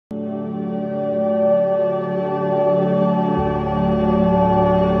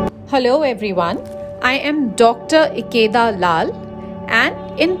Hello everyone, I am Dr. Ikeda Lal,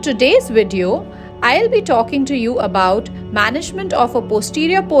 and in today's video, I'll be talking to you about management of a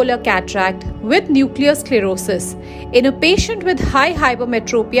posterior polar cataract with nuclear sclerosis in a patient with high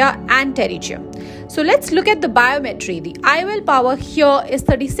hypermetropia and pterygium. So let's look at the biometry. The IOL power here is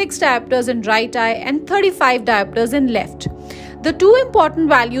 36 diopters in right eye and 35 diopters in left. The two important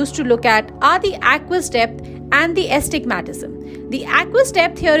values to look at are the aqueous depth and the astigmatism. The aqueous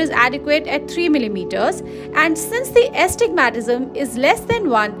depth here is adequate at 3 millimeters, and since the astigmatism is less than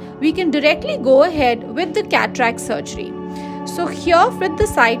 1, we can directly go ahead with the cataract surgery. So here with the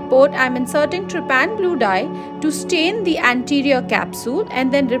side port, I am inserting trypan blue dye to stain the anterior capsule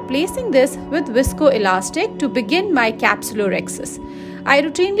and then replacing this with viscoelastic to begin my capsulorhexis. I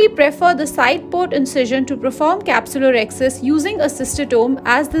routinely prefer the side port incision to perform capsulorhexis using a cystotome,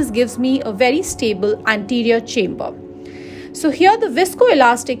 as this gives me a very stable anterior chamber. So here the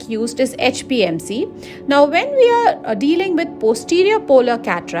viscoelastic used is HPMC. Now when we are dealing with posterior polar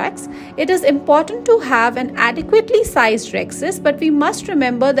cataracts, it is important to have an adequately sized rhexis, but we must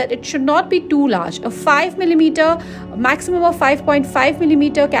remember that it should not be too large. A 5 mm, maximum of 5.5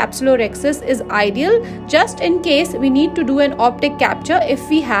 mm capsulorhexis is ideal, just in case we need to do an optic capture if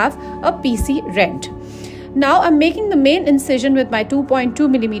we have a PC rent. Now I'm making the main incision with my 2.2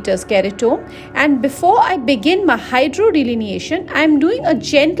 mm keratome, and before I begin my hydrodelineation, I'm doing a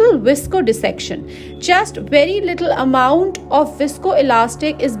gentle viscodissection. Just very little amount of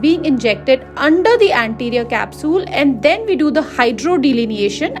viscoelastic is being injected under the anterior capsule, and then we do the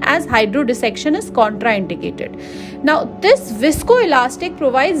hydrodelineation, as hydrodissection is contraindicated. Now this viscoelastic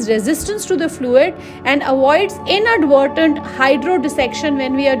provides resistance to the fluid and avoids inadvertent hydrodissection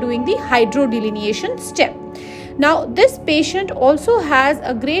when we are doing the hydrodelineation step. Now this patient also has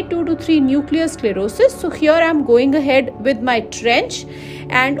a grade 2 to 3 nuclear sclerosis, so here I am going ahead with my trench,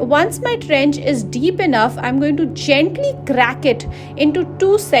 and once my trench is deep enough, I am going to gently crack it into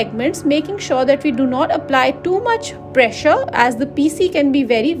 2 segments, making sure that we do not apply too much pressure, as the PC can be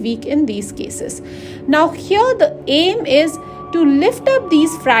very weak in these cases. Now here the aim is to lift up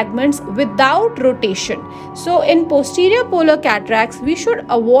these fragments without rotation. So in posterior polar cataracts, we should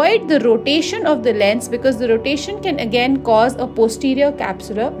avoid the rotation of the lens, because the rotation can again cause a posterior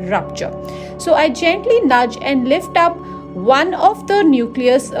capsular rupture. So I gently nudge and lift up one of the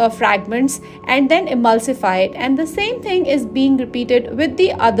nucleus fragments and then emulsify it, and the same thing is being repeated with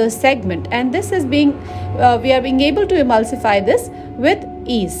the other segment, and this is being we are being able to emulsify this with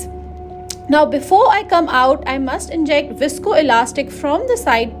ease. Now before I come out, I must inject viscoelastic from the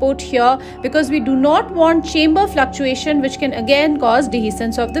side port here, because we do not want chamber fluctuation, which can again cause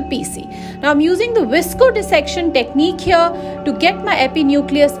dehiscence of the PC. Now I'm using the viscodissection technique here to get my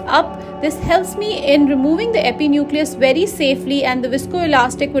epinucleus up. This helps me in removing the epinucleus very safely, and the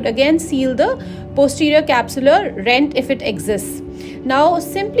viscoelastic would again seal the posterior capsular rent if it exists. Now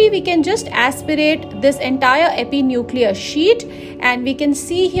simply we can just aspirate this entire epinuclear sheet, and we can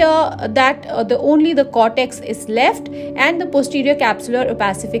see here that only the cortex is left and the posterior capsular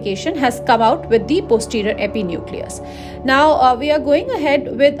opacification has come out with the posterior epinucleus. Now we are going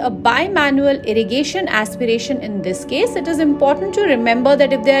ahead with a bimanual irrigation aspiration. In this case, it is important to remember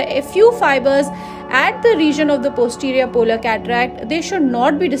that if there are a few fibers at the region of the posterior polar cataract, they should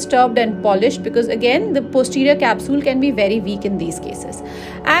not be disturbed and polished, because again the posterior capsule can be very weak in these cases.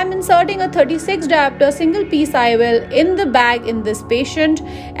 I am inserting a 36 diopter single piece IOL in the bag in this patient,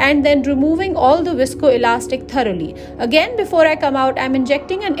 and then removing all the viscoelastic thoroughly. Again, before I come out, I am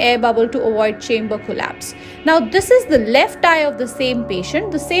injecting an air bubble to avoid chamber collapse. Now this is the left eye of the same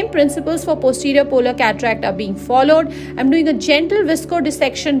patient. The same principles for posterior polar cataract are being followed. I am doing a gentle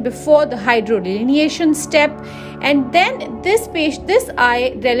viscodissection before the hydrodelineation step, and then this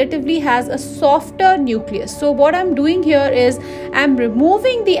eye relatively has a softer nucleus. So what I'm doing here is I'm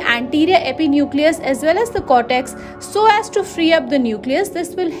removing the anterior epinucleus as well as the cortex so as to free up the nucleus.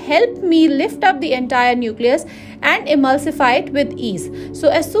 This will help me lift up the entire nucleus and emulsify it with ease. So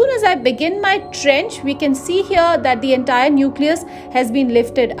as soon as I begin my trench, we can see here that the entire nucleus has been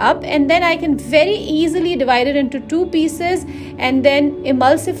lifted up, and then I can very easily divide it into 2 pieces and then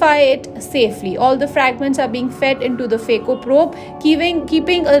emulsify it safely. All the fragments are being fed into the phaco probe,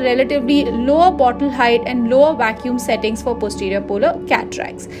 keeping a relatively lower bottle height and lower vacuum settings for posterior polar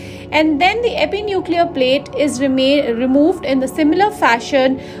cataracts. And then the epinuclear plate is removed in the similar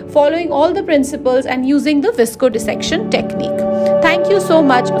fashion, following all the principles and using the viscodissection technique. Thank you so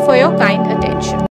much for your kind attention.